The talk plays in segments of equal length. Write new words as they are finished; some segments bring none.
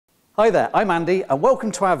Hi there, I'm Andy and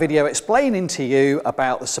welcome to our video explaining to you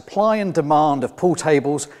about the supply and demand of pool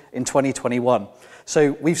tables in 2021.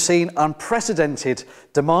 So we've seen unprecedented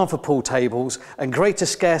demand for pool tables and greater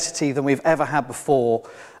scarcity than we've ever had before.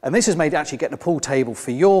 And this has made actually getting a pool table for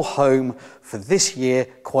your home for this year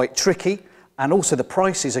quite tricky. And also the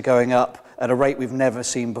prices are going up at a rate we've never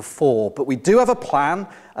seen before. But we do have a plan,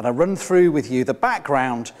 and I'll run through with you the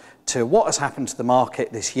background to what has happened to the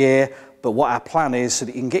market this year, but what our plan is so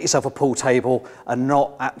that you can get yourself a pool table and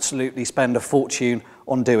not absolutely spend a fortune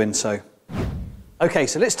on doing so. Okay,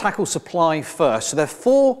 so let's tackle supply first. So there are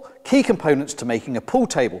four key components to making a pool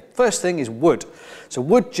table. First thing is wood. So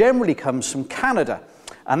wood generally comes from Canada,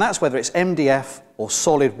 and that's whether it's MDF or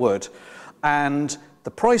solid wood. And the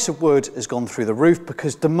price of wood has gone through the roof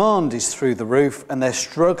because demand is through the roof and they're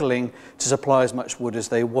struggling to supply as much wood as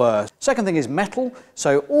they were. Second thing is metal.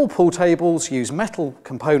 So all pool tables use metal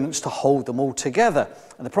components to hold them all together.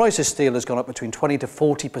 And the price of steel has gone up between 20 to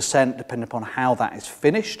 40% depending upon how that is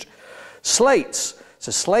finished. Slates.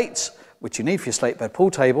 So slates, which you need for your slate bed pool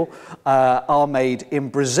table, are made in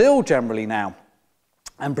Brazil generally now.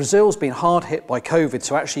 And Brazil's been hard hit by COVID,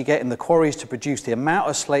 so actually getting the quarries to produce the amount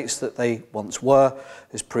of slates that they once were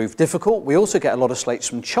has proved difficult. We also get a lot of slates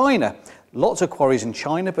from China. Lots of quarries in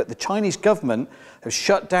China, but the Chinese government has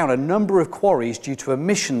shut down a number of quarries due to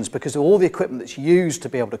emissions because of all the equipment that's used to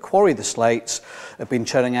be able to quarry the slates have been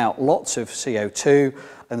churning out lots of CO2,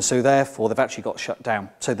 and so therefore they've actually got shut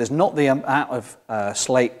down. So there's not the amount of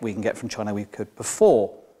slate we can get from China we could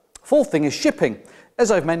before. Fourth thing is shipping.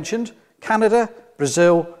 As I've mentioned, Canada,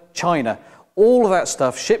 Brazil, China, all of that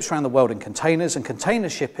stuff ships around the world in containers, and container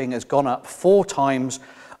shipping has gone up 4 times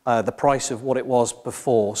the price of what it was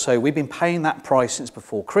before. So we've been paying that price since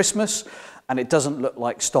before Christmas, and it doesn't look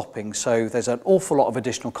like stopping. So there's an awful lot of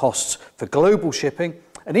additional costs for global shipping,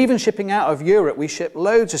 and even shipping out of Europe. We ship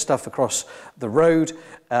loads of stuff across the road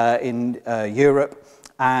in Europe,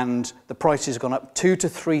 and the prices have gone up 2 to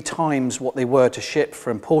 3 times what they were to ship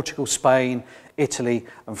from Portugal, Spain, Italy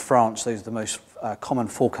and France. Those are the most common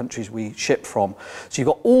 4 countries we ship from. So you've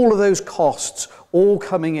got all of those costs all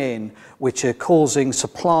coming in, which are causing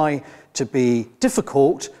supply to be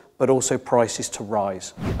difficult, but also prices to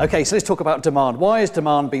rise. Okay, so let's talk about demand. Why has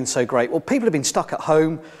demand been so great? Well, people have been stuck at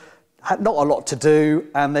home, had not a lot to do,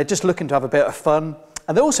 and they're just looking to have a bit of fun.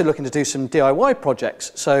 And they're also looking to do some DIY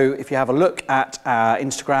projects. So if you have a look at our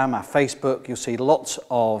Instagram, our Facebook, you'll see lots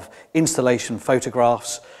of installation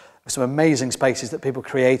photographs, some amazing spaces that people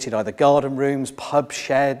created, either garden rooms, pub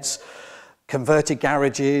sheds, converted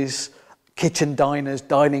garages, kitchen diners,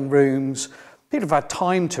 dining rooms. People have had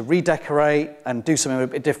time to redecorate and do something a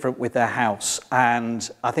bit different with their house. And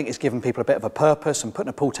I think it's given people a bit of a purpose, and putting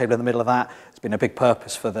a pool table in the middle of that has been a big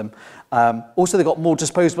purpose for them. Also, they've got more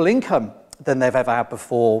disposable income than they've ever had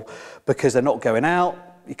before because they're not going out.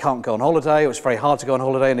 You can't go on holiday, or it's very hard to go on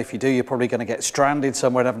holiday, and if you do, you're probably going to get stranded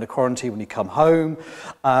somewhere and having to quarantine when you come home.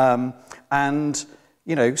 And,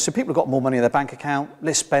 you know, so people have got more money in their bank account.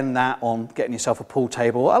 Let's spend that on getting yourself a pool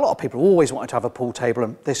table. A lot of people always wanted to have a pool table,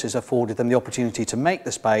 and this has afforded them the opportunity to make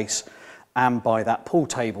the space and buy that pool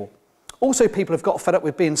table. Also, people have got fed up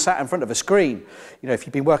with being sat in front of a screen. You know, if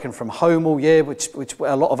you've been working from home all year, which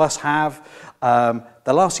a lot of us have,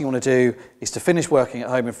 the last thing you want to do is to finish working at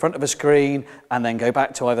home in front of a screen and then go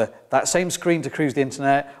back to either that same screen to cruise the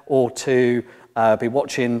internet or to be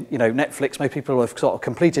watching, you know, Netflix. Most people have sort of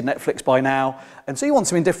completed Netflix by now, and so you want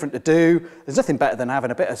something different to do. There's nothing better than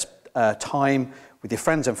having a bit of time with your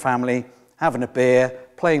friends and family, having a beer,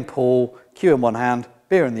 playing pool, cue in one hand,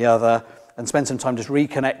 beer in the other, and spend some time just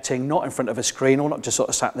reconnecting, not in front of a screen or not just sort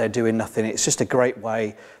of sat there doing nothing. It's just a great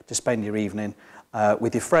way to spend your evening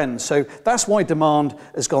with your friends. So that's why demand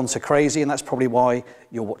has gone so crazy, and that's probably why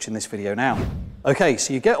you're watching this video now. Okay,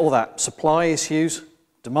 so you get all that supply issues,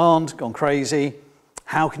 demand gone crazy.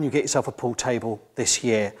 How can you get yourself a pool table this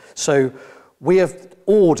year? So we have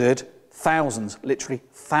ordered thousands, literally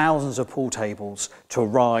thousands of pool tables to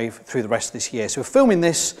arrive through the rest of this year. So we're filming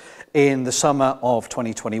this in the summer of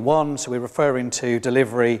 2021. So we're referring to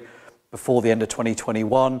delivery before the end of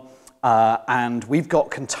 2021. And we've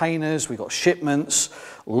got containers, we've got shipments,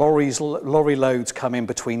 lorry loads coming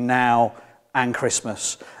between now and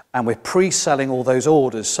Christmas. And we're pre-selling all those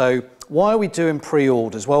orders. So why are we doing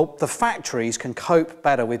pre-orders? Well, the factories can cope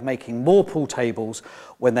better with making more pool tables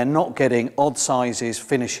when they're not getting odd sizes,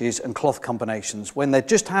 finishes and cloth combinations. When they're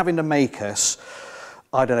just having to make us,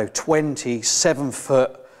 I don't know,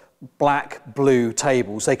 27-foot black, blue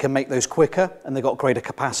tables, they can make those quicker, and they've got greater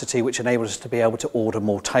capacity, which enables us to be able to order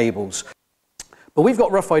more tables. But we've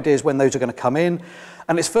got rough ideas when those are going to come in,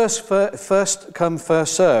 and it's first come,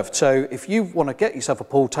 first served. So if you want to get yourself a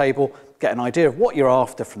pool table, get an idea of what you're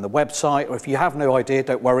after from the website, or if you have no idea,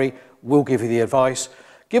 don't worry, we'll give you the advice.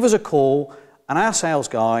 Give us a call, and our sales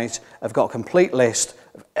guys have got a complete list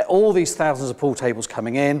of all these thousands of pool tables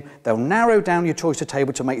coming in. They'll narrow down your choice of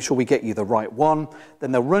table to make sure we get you the right one.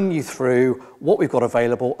 Then they'll run you through what we've got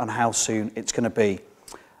available and how soon it's going to be.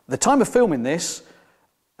 At the time of filming this,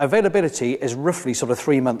 availability is roughly sort of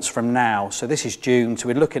 3 months from now. So this is June, so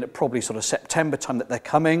we're looking at probably sort of September time that they're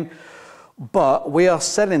coming. But we are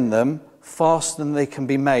selling them faster than they can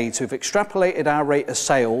be made. So we've extrapolated our rate of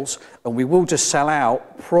sales, and we will just sell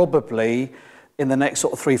out probably in the next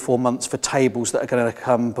sort of 3-4 months for tables that are going to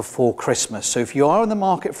come before Christmas. So if you are in the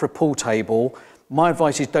market for a pool table, my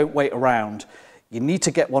advice is don't wait around. You need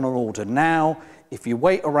to get one on order now. If you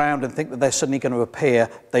wait around and think that they're suddenly going to appear,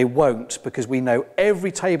 they won't, because we know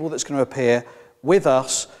every table that's going to appear with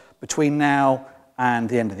us between now and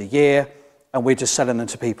the end of the year, and we're just selling them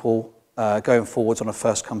to people going forwards on a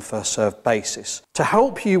first come, first served basis. To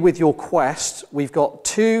help you with your quest, we've got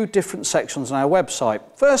 2 different sections on our website.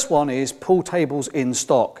 First one is pool tables in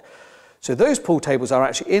stock. So those pool tables are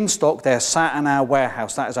actually in stock. They're sat in our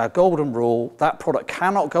warehouse. That is our golden rule. That product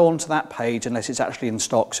cannot go onto that page unless it's actually in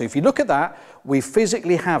stock. So if you look at that, we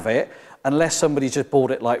physically have it unless somebody just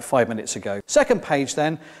bought it like 5 minutes ago. Second page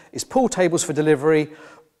then is pool tables for delivery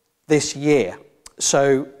this year.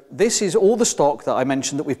 So this is all the stock that I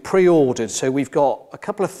mentioned that we've pre-ordered. So we've got a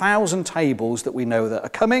couple of thousand tables that we know that are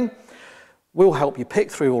coming. We'll help you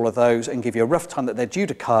pick through all of those and give you a rough time that they're due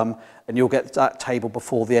to come, and you'll get that table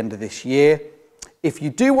before the end of this year. If you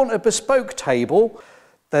do want a bespoke table,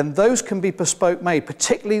 then those can be bespoke made,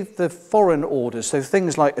 particularly the foreign orders. So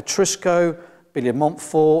things like Etrisco, Billiard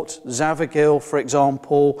Montfort, Zavagil, for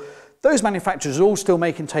example. Those manufacturers are all still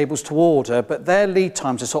making tables to order, but their lead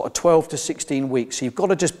times are sort of 12 to 16 weeks. So you've got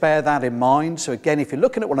to just bear that in mind. So again, if you're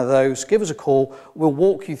looking at one of those, give us a call. We'll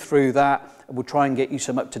walk you through that, and we'll try and get you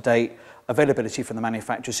some up-to-date availability from the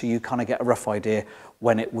manufacturer so you kind of get a rough idea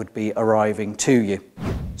when it would be arriving to you.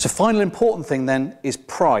 So final important thing then is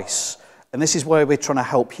price. And this is where we're trying to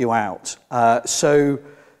help you out. So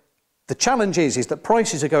the challenge is that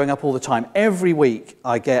prices are going up all the time. Every week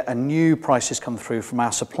I get a new prices come through from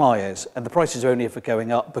our suppliers, and the prices are only ever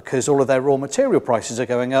going up because all of their raw material prices are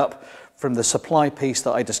going up from the supply piece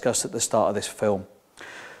that I discussed at the start of this film.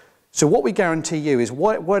 So what we guarantee you is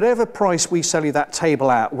whatever price we sell you that table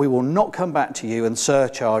at, we will not come back to you and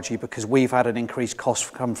surcharge you because we've had an increased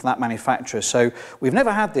cost come from that manufacturer. So we've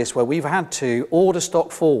never had this where we've had to order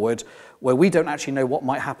stock forward where we don't actually know what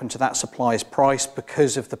might happen to that supplier's price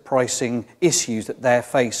because of the pricing issues that they're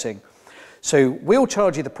facing. So we'll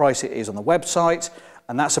charge you the price it is on the website,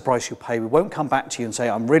 and that's the price you'll pay. We won't come back to you and say,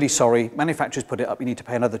 I'm really sorry, manufacturers put it up, you need to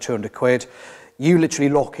pay another 200 quid. You literally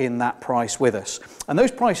lock in that price with us. And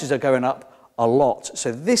those prices are going up a lot.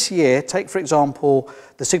 So this year, take for example,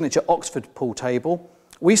 the Signature Oxford pool table.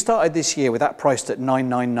 We started this year with that priced at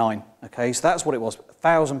 £999, okay? So that's what it was,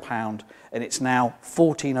 £1,000, and it's now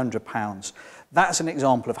 £1,400. That's an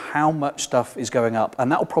example of how much stuff is going up,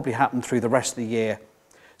 and that will probably happen through the rest of the year.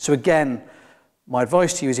 So again, my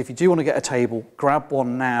advice to you is if you do want to get a table, grab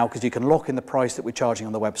one now because you can lock in the price that we're charging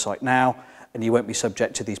on the website now, and you won't be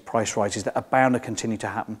subject to these price rises that are bound to continue to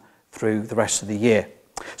happen through the rest of the year.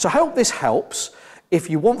 So I hope this helps.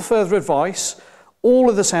 If you want further advice, all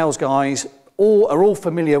of the sales guys are all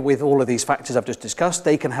familiar with all of these factors I've just discussed.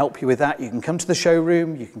 They can help you with that. You can come to the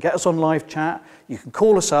showroom, you can get us on live chat, you can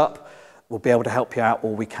call us up. We'll be able to help you out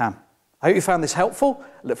all we can. I hope you found this helpful.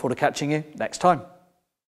 I look forward to catching you next time.